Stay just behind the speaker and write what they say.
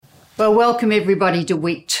Well, welcome everybody to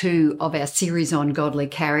week 2 of our series on godly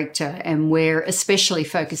character, and we're especially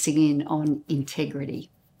focusing in on integrity.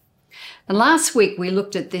 And last week we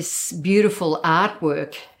looked at this beautiful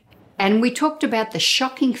artwork and we talked about the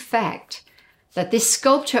shocking fact that this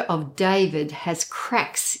sculpture of David has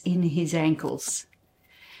cracks in his ankles.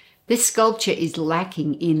 This sculpture is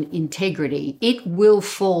lacking in integrity. It will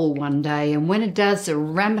fall one day, and when it does, the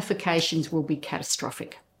ramifications will be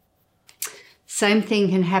catastrophic. Same thing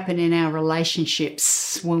can happen in our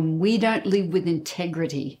relationships. When we don't live with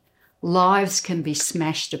integrity, lives can be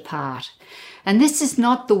smashed apart. And this is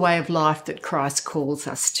not the way of life that Christ calls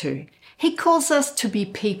us to. He calls us to be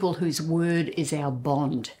people whose word is our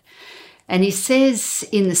bond. And he says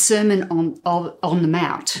in the Sermon on the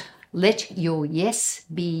Mount, let your yes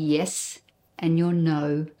be yes and your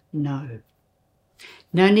no, no.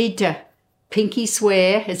 No need to pinky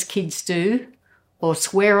swear as kids do, or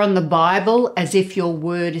swear on the Bible as if your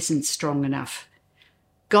word isn't strong enough.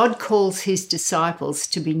 God calls his disciples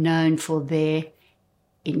to be known for their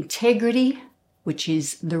integrity, which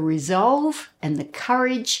is the resolve and the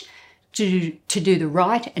courage to do the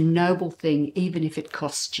right and noble thing, even if it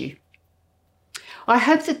costs you. I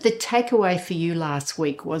hope that the takeaway for you last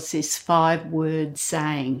week was this 5-word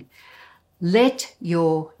saying, let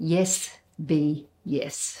your yes be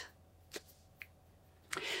yes.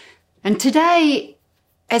 And today,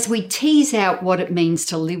 as we tease out what it means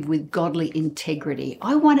to live with godly integrity,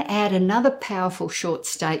 I want to add another powerful short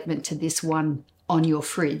statement to this one on your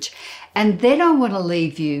fridge. And then I want to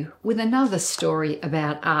leave you with another story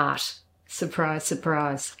about art. Surprise,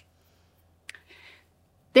 surprise.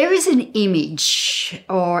 There is an image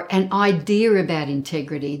or an idea about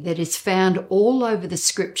integrity that is found all over the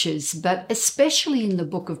scriptures, but especially in the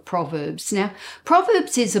book of Proverbs. Now,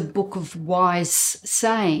 Proverbs is a book of wise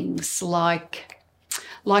sayings like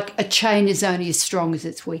a chain is only as strong as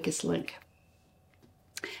its weakest link.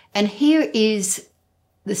 And here is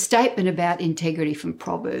the statement about integrity from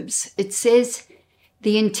Proverbs. It says,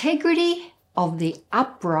 the integrity of the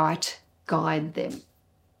upright guide them.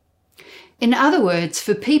 In other words,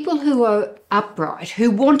 for people who are upright, who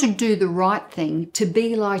want to do the right thing, to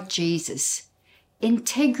be like Jesus,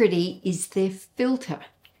 integrity is their filter.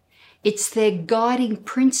 It's their guiding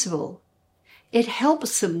principle. It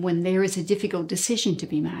helps them when there is a difficult decision to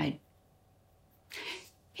be made.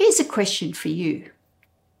 Here's a question for you.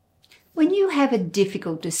 When you have a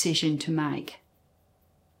difficult decision to make,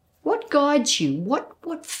 what guides you?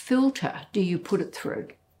 What filter do you put it through?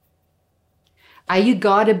 Are you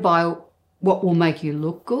guided by what will make you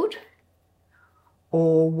look good,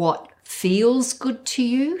 or what feels good to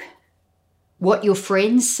you, what your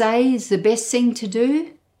friends say is the best thing to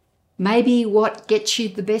do, maybe what gets you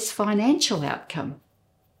the best financial outcome?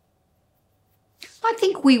 I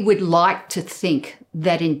think we would like to think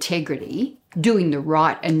that integrity, doing the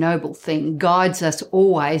right and noble thing, guides us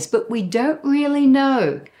always, but we don't really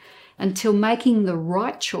know until making the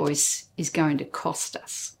right choice is going to cost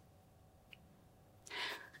us.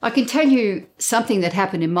 I can tell you something that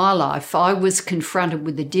happened in my life. I was confronted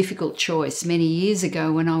with a difficult choice many years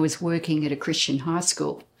ago when I was working at a Christian high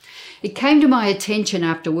school. It came to my attention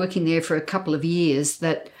after working there for a couple of years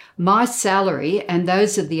that my salary and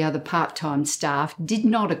those of the other part-time staff did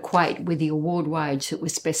not equate with the award wage that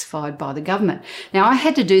was specified by the government. Now, I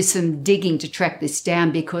had to do some digging to track this down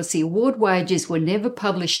because the award wages were never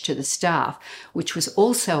published to the staff, which was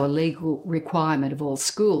also a legal requirement of all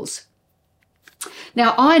schools.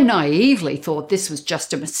 Now, I naively thought this was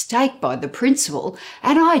just a mistake by the principal,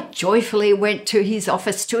 and I joyfully went to his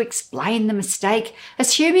office to explain the mistake,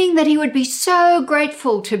 assuming that he would be so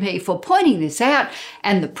grateful to me for pointing this out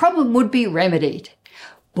and the problem would be remedied.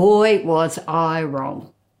 Boy, was I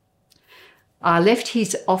wrong. I left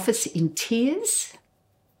his office in tears,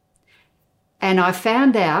 and I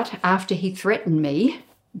found out after he threatened me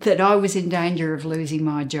that I was in danger of losing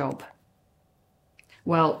my job.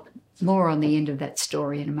 Well, more on the end of that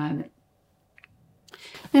story in a moment.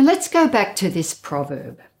 Now let's go back to this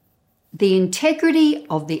proverb. The integrity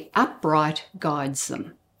of the upright guides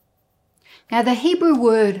them. Now the Hebrew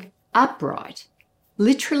word upright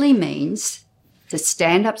literally means to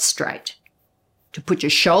stand up straight, to put your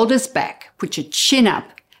shoulders back, put your chin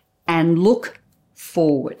up and look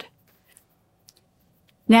forward.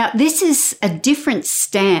 Now this is a different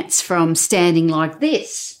stance from standing like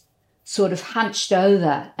this, sort of hunched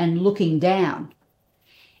over and looking down.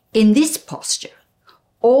 In this posture,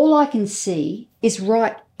 all I can see is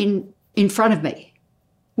right in front of me,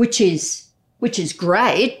 which is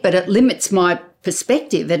great, but it limits my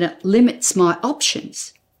perspective and it limits my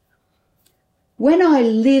options. When I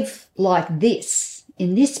live like this,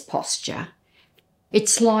 in this posture,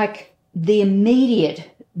 It's like the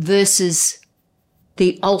immediate versus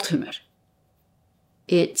the ultimate.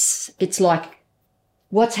 It's like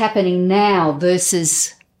what's happening now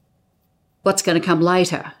versus what's going to come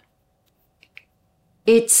later.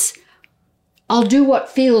 It's I'll do what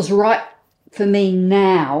feels right for me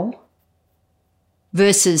now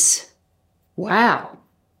versus, wow,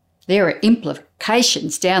 there are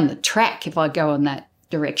implications down the track if I go in that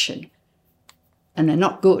direction, and they're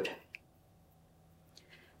not good.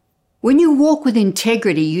 When you walk with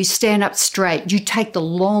integrity, you stand up straight, you take the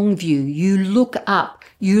long view, you look up,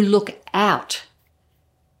 you look out.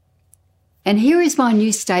 And here is my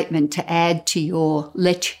new statement to add to your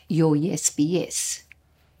let your yes be yes.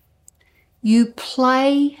 You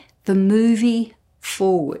play the movie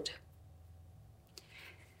forward.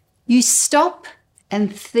 You stop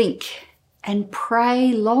and think and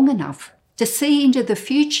pray long enough to see into the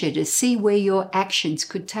future, to see where your actions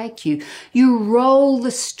could take you. You roll the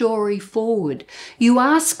story forward. You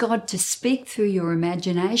ask God to speak through your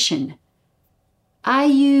imagination. Are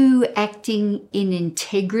you acting in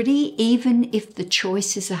integrity, even if the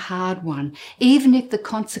choice is a hard one, even if the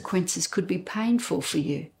consequences could be painful for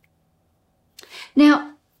you?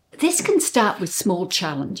 Now, this can start with small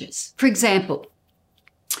challenges. For example,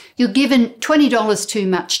 you're given $20 too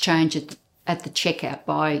much change at the checkout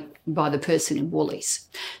by the person in Woolies.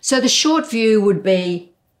 So the short view would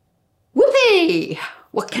be, whoopee,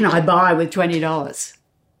 what can I buy with $20?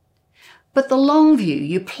 But the long view,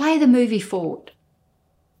 you play the movie forward.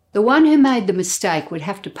 The one who made the mistake would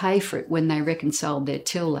have to pay for it when they reconciled their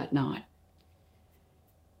till that night.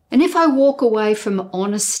 And if I walk away from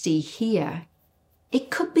honesty here, it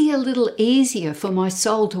could be a little easier for my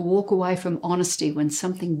soul to walk away from honesty when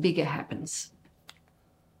something bigger happens.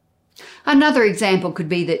 Another example could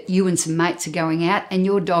be that you and some mates are going out and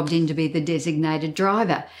you're dobbed in to be the designated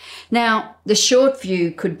driver. Now, the short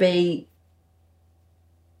view could be,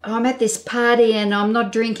 I'm at this party and I'm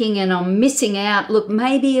not drinking and I'm missing out. Look,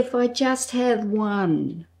 maybe if I just have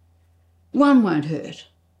one won't hurt.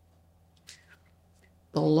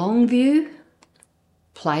 The long view,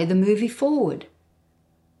 play the movie forward.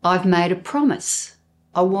 I've made a promise.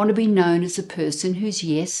 I want to be known as a person whose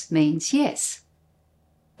yes means yes.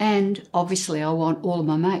 And obviously I want all of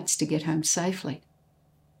my mates to get home safely.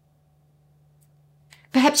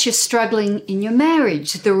 Perhaps you're struggling in your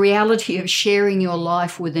marriage. The reality of sharing your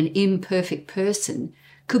life with an imperfect person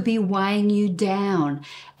could be weighing you down,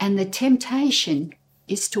 and the temptation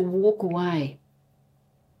is to walk away.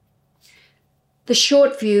 The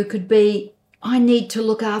short view could be, I need to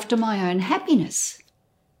look after my own happiness.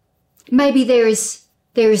 Maybe there is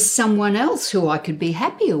someone else who I could be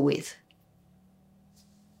happier with.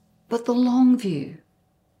 But the long view,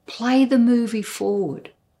 play the movie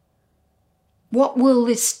forward. What will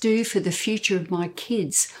this do for the future of my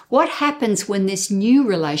kids? What happens when this new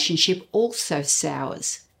relationship also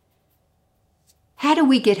sours? How do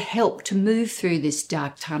we get help to move through this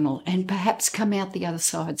dark tunnel and perhaps come out the other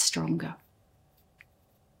side stronger?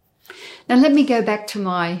 Now let me go back to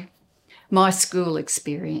my school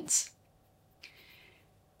experience.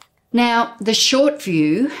 Now, the short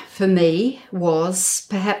view for me was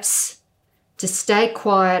perhaps to stay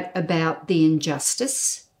quiet about the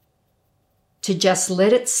injustice, to just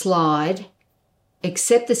let it slide,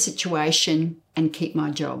 accept the situation, and keep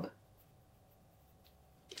my job.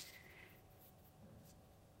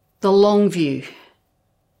 The long view.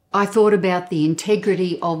 I thought about the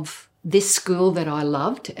integrity of this school that I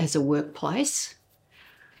loved as a workplace.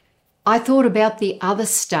 I thought about the other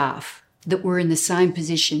staff that were in the same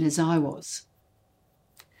position as I was.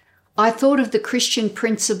 I thought of the Christian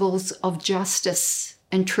principles of justice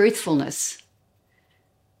and truthfulness,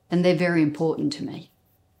 and they're very important to me.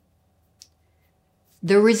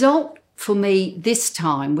 The result for me this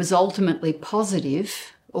time was ultimately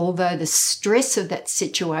positive, although the stress of that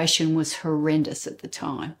situation was horrendous at the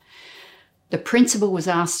time. The principal was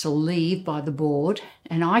asked to leave by the board,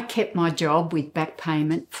 and I kept my job with back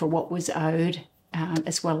payment for what was owed,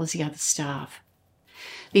 as well as the other staff.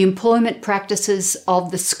 The employment practices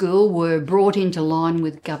of the school were brought into line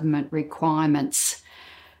with government requirements.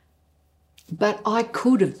 But I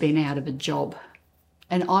could have been out of a job,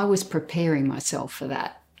 and I was preparing myself for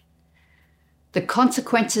that. The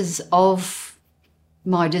consequences of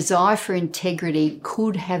my desire for integrity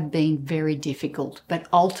could have been very difficult, but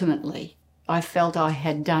ultimately I felt I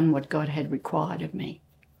had done what God had required of me.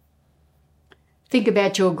 Think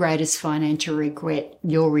about your greatest financial regret,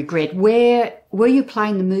 your regret. Where were you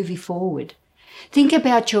playing the movie forward? Think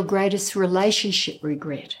about your greatest relationship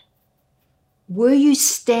regret. Were you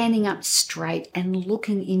standing up straight and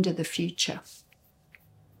looking into the future?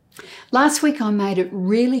 Last week I made it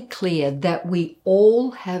really clear that we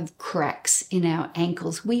all have cracks in our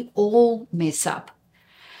ankles. We all mess up.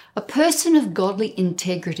 A person of godly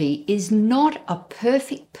integrity is not a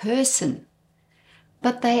perfect person,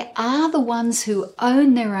 but they are the ones who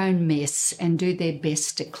own their own mess and do their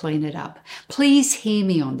best to clean it up. Please hear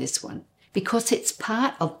me on this one, because it's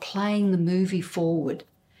part of playing the movie forward.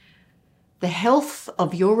 The health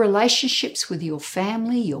of your relationships with your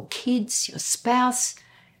family, your kids, your spouse,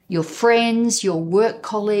 your friends, your work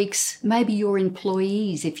colleagues, maybe your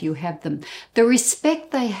employees if you have them, the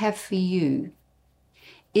respect they have for you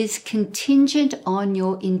is contingent on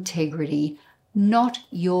your integrity, not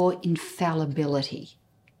your infallibility.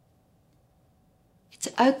 It's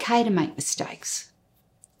okay to make mistakes.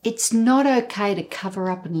 It's not okay to cover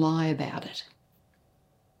up and lie about it.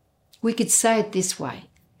 We could say it this way: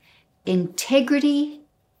 integrity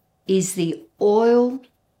is the oil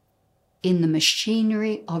in the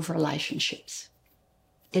machinery of relationships.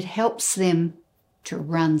 It helps them to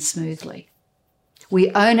run smoothly.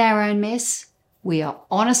 We own our own mess. We are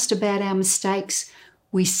honest about our mistakes.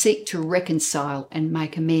 We seek to reconcile and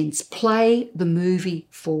make amends. Play the movie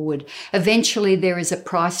forward. Eventually, there is a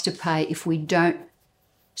price to pay if we don't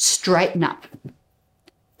straighten up.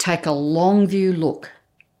 Take a long view look.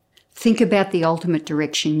 Think about the ultimate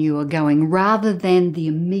direction you are going rather than the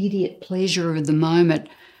immediate pleasure of the moment.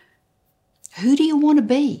 Who do you want to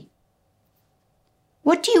be?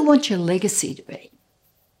 What do you want your legacy to be?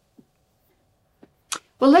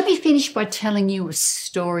 Well, let me finish by telling you a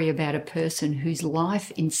story about a person whose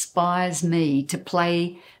life inspires me to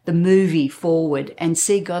play the movie forward and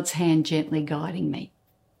see God's hand gently guiding me.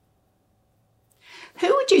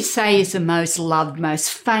 Who would you say is the most loved,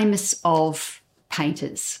 most famous of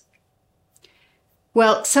painters?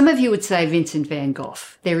 Well, some of you would say Vincent van Gogh.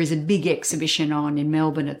 There is a big exhibition on in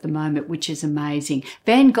Melbourne at the moment, which is amazing.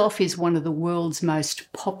 Van Gogh is one of the world's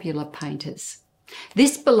most popular painters.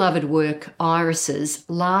 This beloved work, Irises,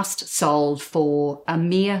 last sold for a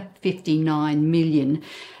mere $59 million,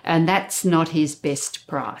 and that's not his best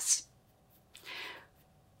price.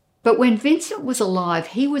 But when Vincent was alive,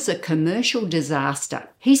 he was a commercial disaster.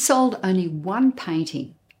 He sold only one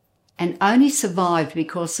painting and only survived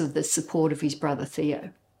because of the support of his brother Theo.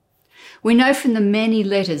 We know from the many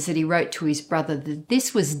letters that he wrote to his brother that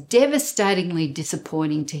this was devastatingly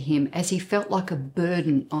disappointing to him, as he felt like a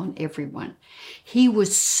burden on everyone. He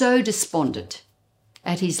was so despondent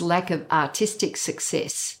at his lack of artistic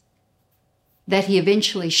success that he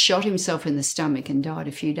eventually shot himself in the stomach and died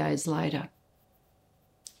a few days later.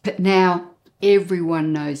 But now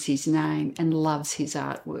everyone knows his name and loves his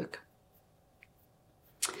artwork.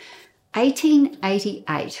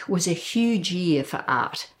 1888 was a huge year for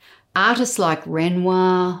art. Artists like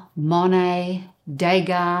Renoir, Monet,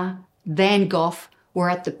 Degas, Van Gogh were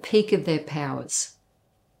at the peak of their powers.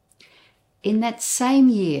 In that same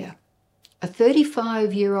year, a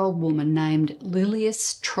 35-year-old woman named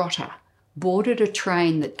Lilias Trotter boarded a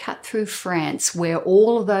train that cut through France, where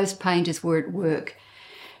all of those painters were at work,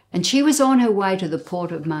 and she was on her way to the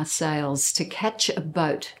port of Marseilles to catch a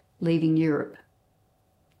boat leaving Europe.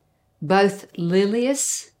 Both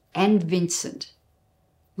Lilias and Vincent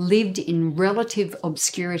lived in relative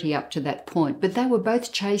obscurity up to that point, but they were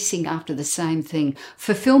both chasing after the same thing,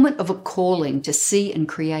 fulfillment of a calling to see and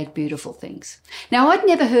create beautiful things. Now, I'd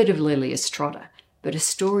never heard of Lilias Trotter, but a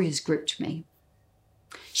story has gripped me.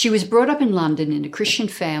 She was brought up in London in a Christian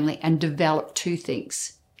family and developed two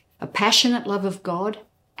things: a passionate love of God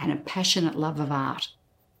and a passionate love of art.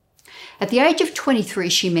 At the age of 23,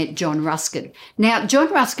 she met John Ruskin. Now, John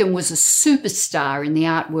Ruskin was a superstar in the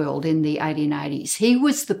art world in the 1880s. He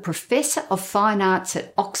was the professor of fine arts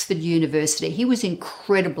at Oxford University. He was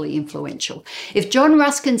incredibly influential. If John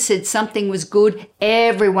Ruskin said something was good,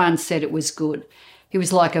 everyone said it was good. He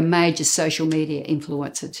was like a major social media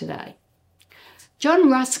influencer today. John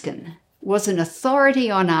Ruskin was an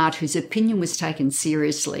authority on art whose opinion was taken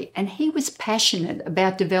seriously, and he was passionate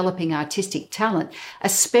about developing artistic talent,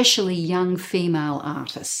 especially young female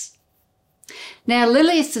artists. Now,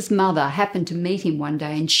 Lilias's mother happened to meet him one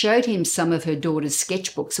day and showed him some of her daughter's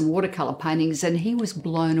sketchbooks and watercolour paintings, and he was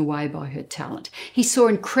blown away by her talent. He saw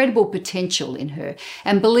incredible potential in her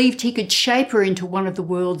and believed he could shape her into one of the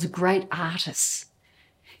world's great artists.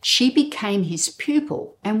 She became his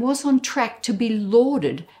pupil and was on track to be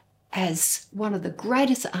lauded as one of the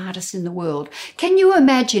greatest artists in the world. Can you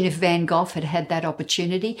imagine if Van Gogh had had that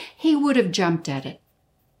opportunity? He would have jumped at it.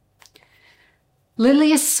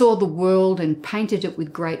 Lilias saw the world and painted it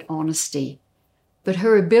with great honesty, but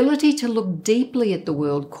her ability to look deeply at the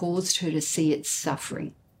world caused her to see its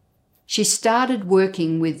suffering. She started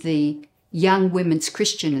working with the Young Women's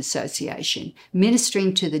Christian Association,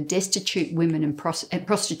 ministering to the destitute women and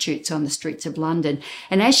prostitutes on the streets of London.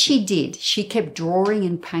 And as she did, she kept drawing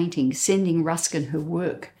and painting, sending Ruskin her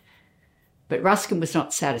work. But Ruskin was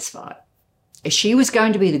not satisfied. If she was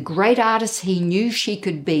going to be the great artist he knew she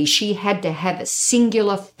could be, she had to have a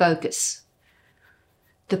singular focus.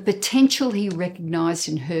 The potential he recognised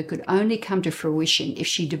in her could only come to fruition if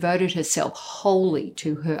she devoted herself wholly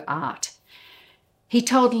to her art. He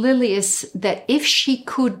told Lilias that if she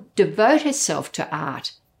could devote herself to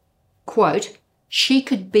art, quote, she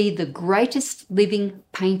could be the greatest living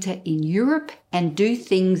painter in Europe and do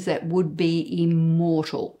things that would be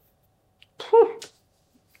immortal.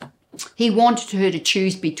 He wanted her to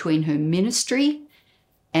choose between her ministry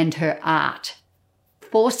and her art,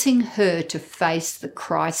 forcing her to face the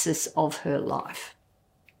crisis of her life.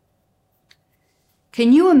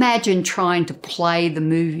 Can you imagine trying to play the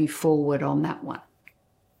movie forward on that one?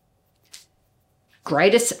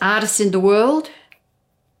 Greatest artist in the world,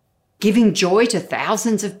 giving joy to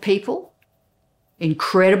thousands of people,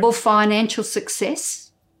 incredible financial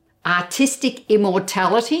success, artistic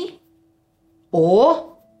immortality,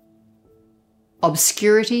 or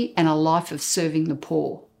obscurity and a life of serving the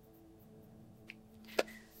poor.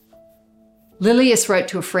 Lilias wrote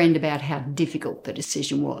to a friend about how difficult the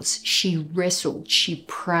decision was. She wrestled, she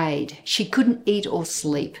prayed, she couldn't eat or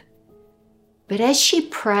sleep. But as she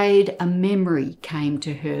prayed, a memory came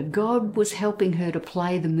to her. God was helping her to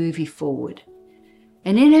play the movie forward.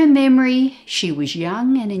 And in her memory, she was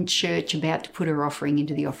young and in church about to put her offering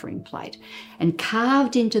into the offering plate. And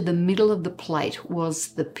carved into the middle of the plate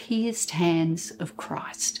was the pierced hands of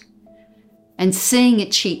Christ. And seeing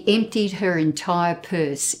it, she emptied her entire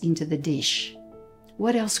purse into the dish.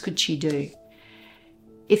 What else could she do?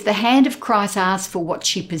 If the hand of Christ asked for what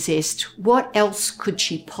she possessed, what else could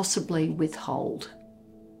she possibly withhold?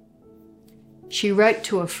 She wrote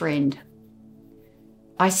to a friend,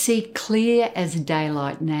 I see clear as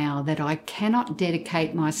daylight now that I cannot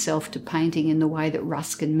dedicate myself to painting in the way that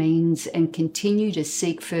Ruskin means and continue to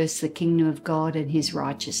seek first the kingdom of God and his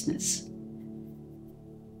righteousness.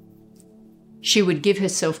 She would give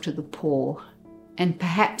herself to the poor and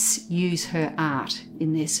perhaps use her art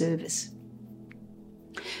in their service.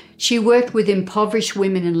 She worked with impoverished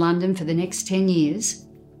women in London for the next 10 years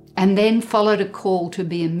and then followed a call to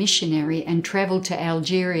be a missionary and travelled to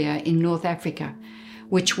Algeria in North Africa,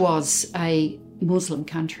 which was a Muslim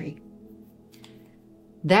country.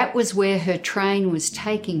 That was where her train was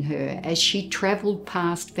taking her as she travelled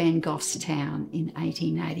past Van Gogh's town in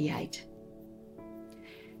 1888.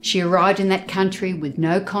 She arrived in that country with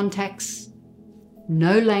no contacts,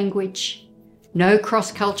 no language, no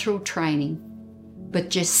cross-cultural training, but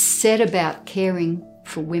just set about caring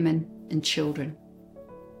for women and children.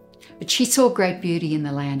 But she saw great beauty in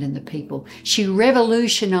the land and the people. She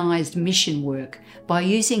revolutionised mission work by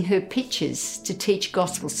using her pictures to teach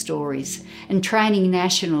gospel stories and training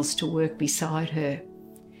nationals to work beside her.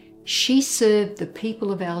 She served the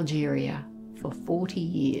people of Algeria for 40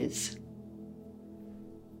 years.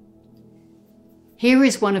 Here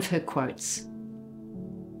is one of her quotes.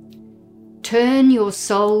 Turn your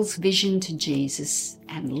soul's vision to Jesus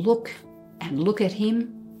and look at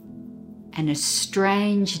him, and a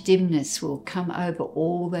strange dimness will come over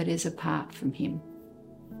all that is apart from him.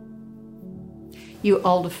 You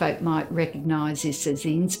older folk might recognise this as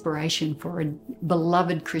the inspiration for a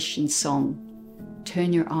beloved Christian song.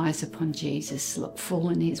 Turn your eyes upon Jesus, look full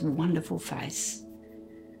in his wonderful face.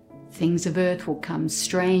 Things of earth will come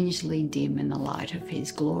strangely dim in the light of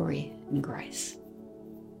his glory and grace.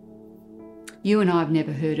 You and I have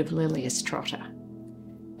never heard of Lilias Trotter,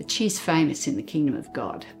 but she's famous in the kingdom of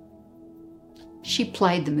God. She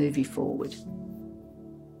played the movie forward.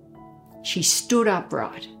 She stood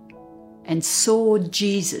upright and saw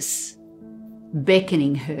Jesus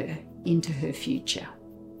beckoning her into her future.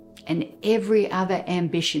 And every other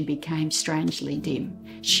ambition became strangely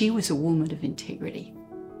dim. She was a woman of integrity.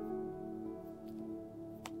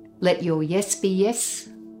 Let your yes be yes.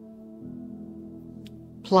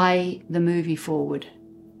 Play the movie forward.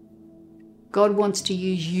 God wants to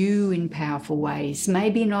use you in powerful ways.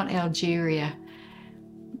 Maybe not Algeria.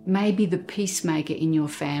 Maybe the peacemaker in your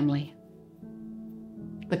family.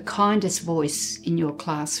 The kindest voice in your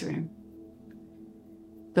classroom.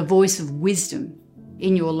 The voice of wisdom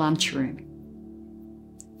in your lunchroom.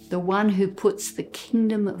 The one who puts the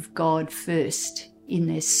kingdom of God first in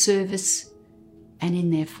their service and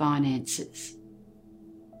in their finances.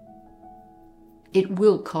 It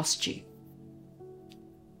will cost you,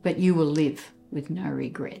 but you will live with no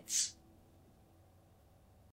regrets.